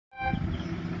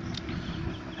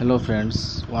Hello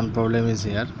friends, one problem is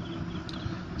here.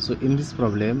 So in this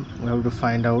problem we have to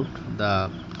find out the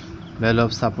value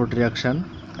of support reaction,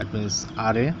 that means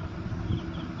Ra,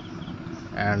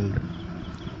 and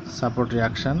support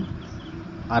reaction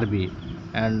Rb,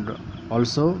 and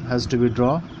also has to be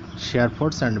draw shear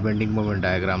force and bending moment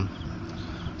diagram.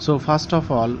 So first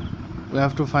of all we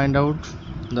have to find out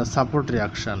the support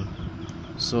reaction.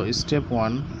 So step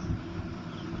 1,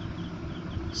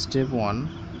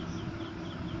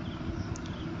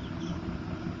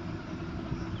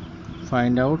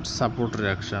 find out support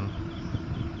reaction.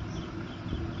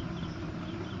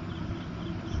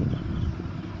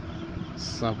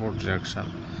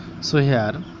 So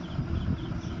here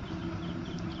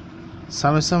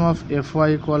summation of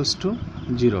Fy equals to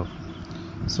 0.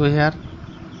 So here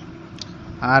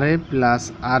Ra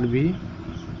plus Rb,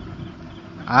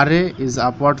 Ra is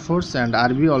upward force and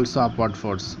Rb also upward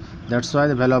force. That's why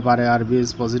the value of Ra Rb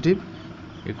is positive,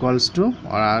 equals to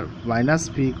or minus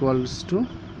P equals to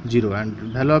 0, and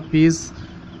value of P is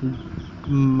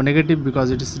negative because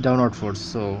it is downward force.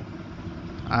 So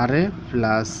Ra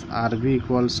plus Rb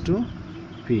equals to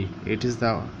P. It is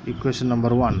the equation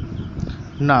number 1.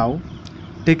 Now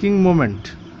taking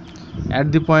moment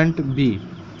at the point B.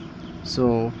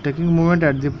 So taking moment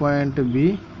at the point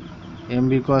B,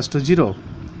 mb equals to 0.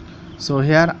 So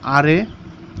here Ra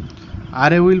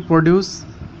will produce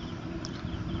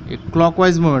a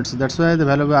clockwise moment, so that's why the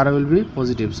value of Ra will be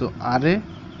positive. So Ra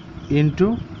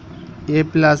into A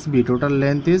plus B, total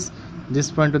length is this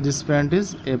point to this point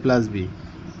is A plus B,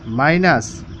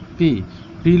 minus P.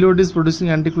 P load is producing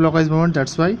anti-clockwise moment,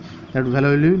 that's why that value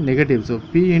will be negative. So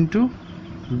P into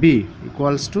B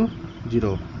equals to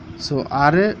 0. So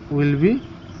Ra will be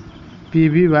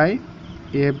Pb by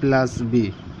A plus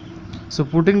B. So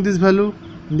putting this value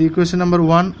in the equation number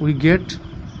 1, we get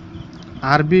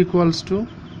Rb equals to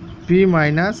P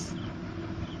minus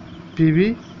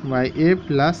Pb by A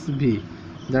plus B.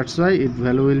 That's why its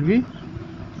value will be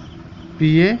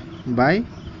Pa by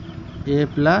A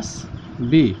plus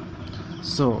B.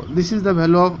 So this is the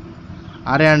value of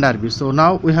Ra and Rb. So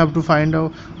now we have to find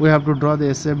out, we have to draw the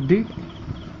Sfd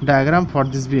diagram for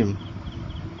this beam.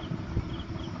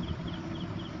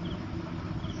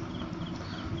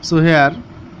 So here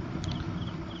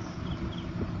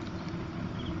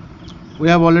we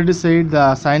have already said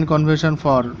the sign convention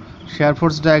for shear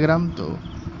force diagram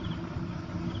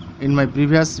in my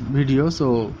previous video.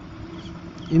 So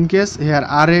in case here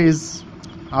Ra is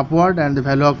upward and the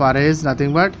value of Ra is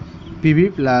nothing but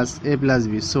Pb plus A plus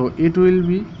B, so it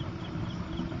will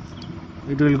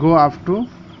go up to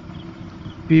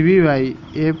Pb by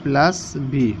A plus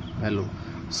B value.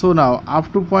 So now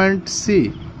up to point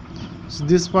C, so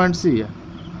this point C,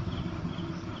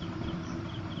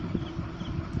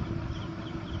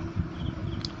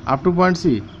 up to point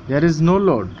C there is no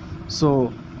load,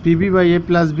 so Pb by A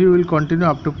plus B will continue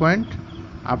up to point P,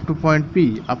 up to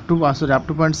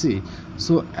point C.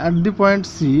 So at the point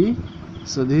C,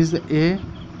 so this is A,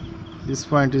 this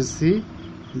point is C,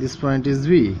 this point is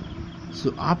B.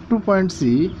 So up to point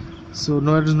C, so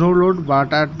there is no load,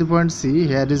 but at the point C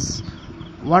here is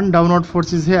one downward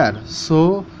force is here,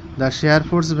 so the shear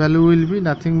force value will be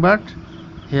nothing but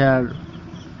here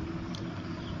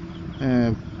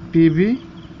Pb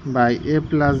by A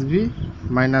plus B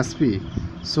minus P.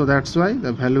 So that's why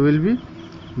the value will be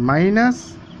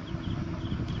minus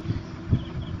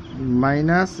Pa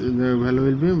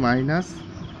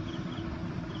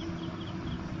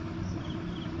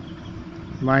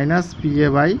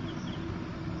by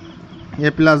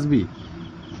A plus B,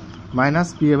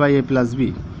 minus Pa by A plus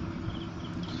B.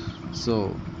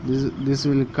 So this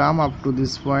will come up to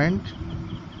this point,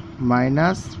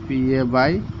 minus Pa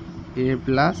by A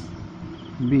plus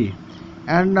B.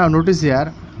 And now notice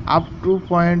here up to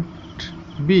point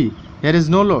B here is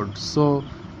no load, so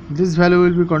this value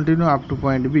will be continue up to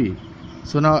point B.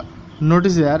 So now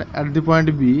notice here at the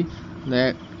point B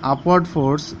the upward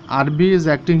force Rb is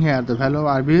acting here, the value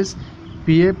of Rb is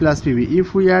Pa plus Pb.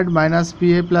 If we add minus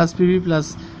Pa plus Pb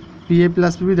plus Pa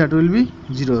plus Pb, that will be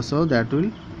 0, so that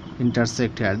will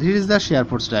intersect here. This is the shear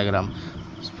force diagram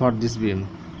for this beam.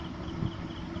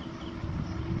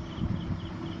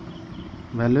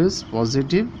 Value is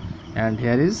positive and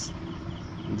here is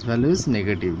this value is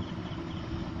negative.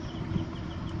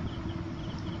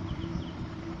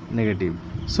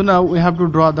 So now we have to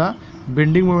draw the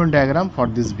bending moment diagram for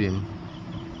this beam.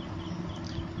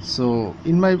 So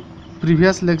in my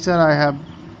previous lecture I have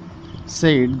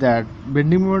said that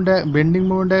bending moment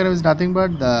diagram is nothing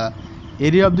but the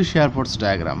area of the shear force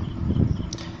diagram.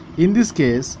 In this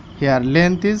case here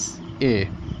length is A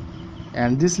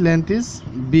and this length is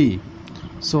B.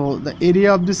 So the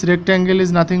area of this rectangle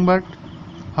is nothing but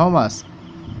how much?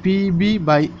 PB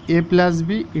by A plus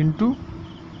B into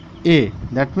A,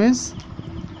 that means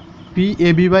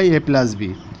PAB by A plus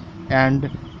B. And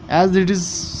as it is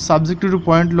subjected to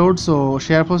point load, so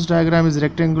shear force diagram is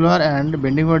rectangular and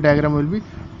bending moment diagram will be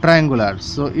triangular.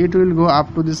 So it will go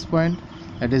up to this point,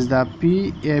 that is the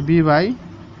PAB by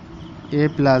A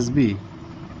plus B.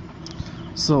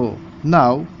 So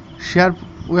now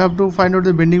we have to find out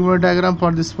the bending moment diagram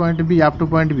for this point B up to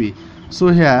point B. So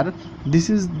here this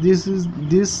was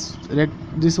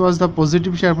the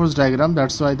positive shear force diagram,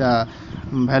 that's why the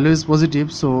value is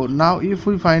positive. So now if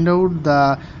we find out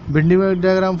the bending moment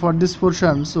diagram for this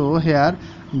portion, so here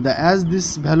as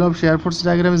this value of shear force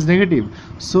diagram is negative,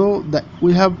 so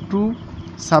we have to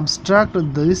subtract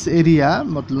this area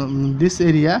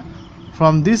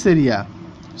from this area.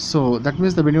 So that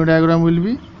means the bending moment diagram will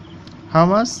be how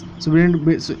much? So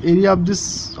area of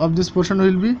this portion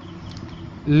will be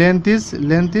length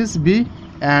is B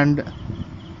and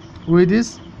width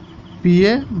is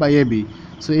PA by AB.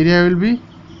 So area will be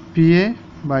PA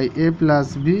by A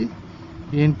plus B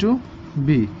into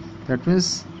B, that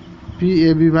means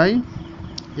PAB by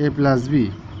A plus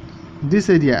B. This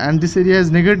area, and this area is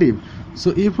negative.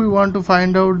 So if we want to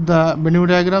find out the bending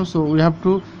diagram, so we have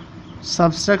to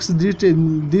subtract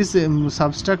this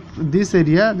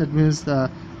area, that means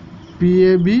the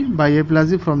PAB by A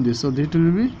plus B from this. So it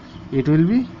will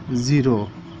be 0.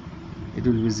 It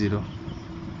will be 0.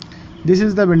 This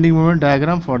is the bending moment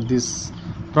diagram for this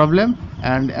problem,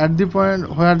 and at the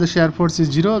point where the shear force is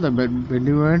 0, the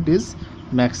bending moment is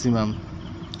maximum.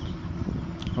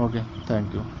 Okay,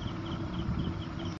 thank you.